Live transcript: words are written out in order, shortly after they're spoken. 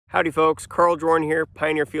Howdy folks, Carl Joern here,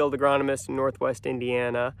 Pioneer Field Agronomist in Northwest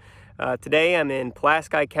Indiana. Today I'm in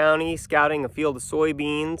Pulaski County scouting a field of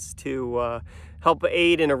soybeans to help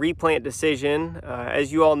aid in a replant decision.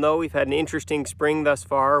 As you all know, we've had an interesting spring thus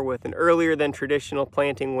far with an earlier than traditional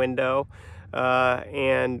planting window.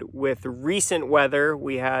 And with recent weather,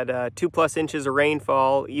 we had 2+ inches of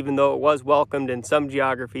rainfall. Even though it was welcomed in some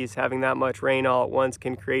geographies, having that much rain all at once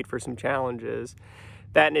can create for some challenges.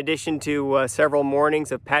 That, in addition to several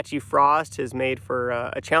mornings of patchy frost, has made for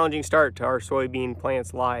a challenging start to our soybean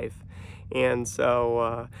plant's life. And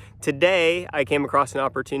so today I came across an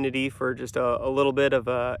opportunity for just a little bit of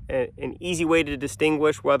an easy way to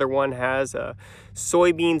distinguish whether one has a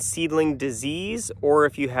soybean seedling disease or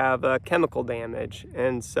if you have chemical damage.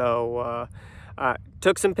 And so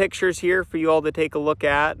took some pictures here for you all to take a look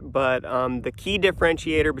at, but the key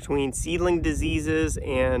differentiator between seedling diseases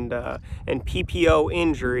and PPO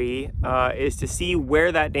injury is to see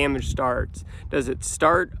where that damage starts. Does it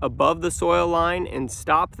start above the soil line and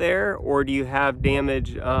stop there, or do you have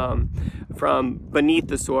damage from beneath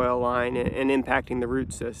the soil line and impacting the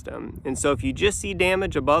root system? And so if you just see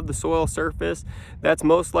damage above the soil surface, that's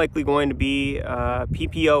most likely going to be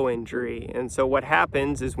PPO injury. And so what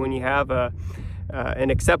happens is when you have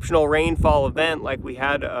an exceptional rainfall event like we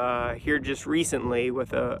had here just recently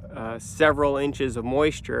with several inches of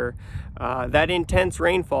moisture, that intense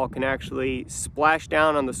rainfall can actually splash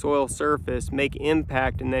down on the soil surface, make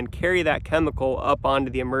impact, and then carry that chemical up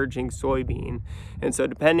onto the emerging soybean. And so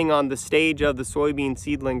depending on the stage of the soybean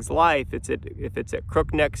seedling's life, if it's at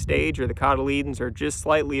crookneck stage or the cotyledons are just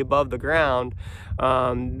slightly above the ground,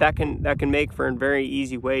 that can make for a very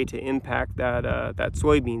easy way to impact that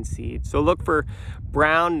soybean seed. So look for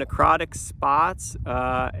brown necrotic spots.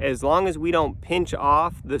 As long as we don't pinch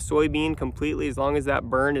off the soybean completely, as long as that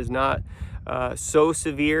burn is not so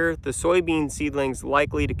severe, the soybean seedling's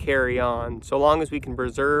likely to carry on. So long as we can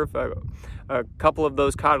preserve a couple of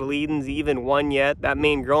those cotyledons, even one yet, that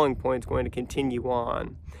main growing point is going to continue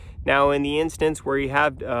on. Now in the instance where you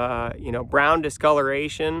have brown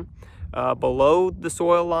discoloration below the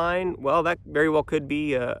soil line, well, that very well could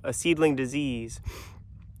be a seedling disease.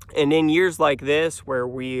 And in years like this, where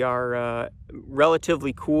we are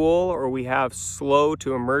relatively cool, or we have slow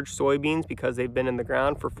to emerge soybeans because they've been in the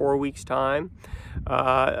ground for 4 weeks' time,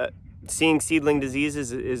 seeing seedling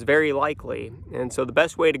diseases is very likely. And so the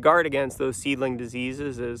best way to guard against those seedling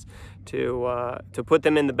diseases is to put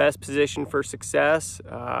them in the best position for success.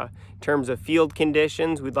 In terms of field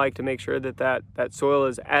conditions, we'd like to make sure that soil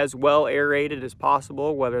is as well aerated as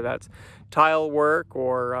possible, whether that's tile work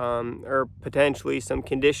or potentially some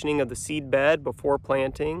conditioning of the seed bed before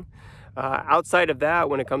planting. Outside of that,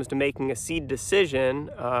 when it comes to making a seed decision,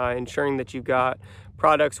 ensuring that you've got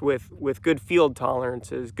products with good field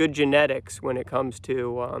tolerances, good genetics when it comes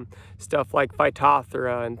to stuff like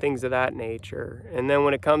Phytophthora and things of that nature. And then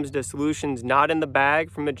when it comes to solutions not in the bag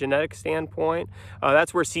from a genetic standpoint,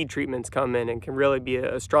 that's where seed treatments come in and can really be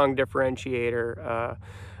a strong differentiator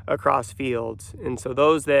across fields. And so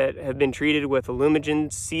those that have been treated with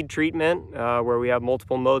Illumigen seed treatment, where we have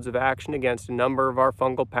multiple modes of action against a number of our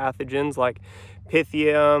fungal pathogens like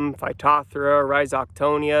Pythium, Phytophthora,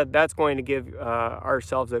 Rhizoctonia, that's going to give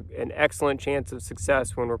ourselves an excellent chance of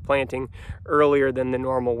success when we're planting earlier than the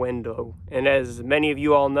normal window. And as many of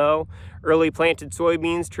you all know, early planted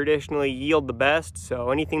soybeans traditionally yield the best, so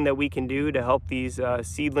anything that we can do to help these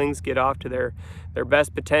seedlings get off to their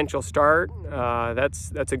best potential start,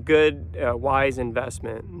 that's a good, wise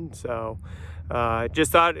investment. And so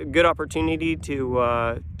just thought a good opportunity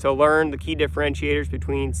to learn the key differentiators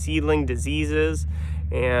between seedling diseases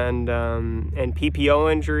and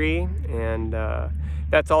PPO injury, and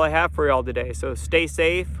that's all I have for y'all today. So stay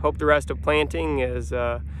safe. Hope the rest of planting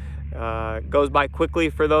goes by quickly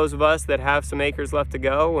for those of us that have some acres left to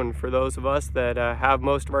go, and for those of us that have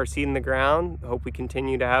most of our seed in the ground, hope we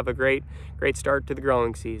continue to have a great start to the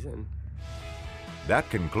growing season. That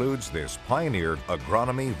concludes this Pioneer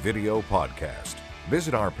Agronomy video podcast.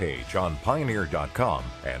 Visit our page on pioneer.com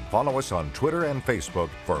and follow us on Twitter and Facebook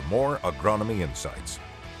for more agronomy insights.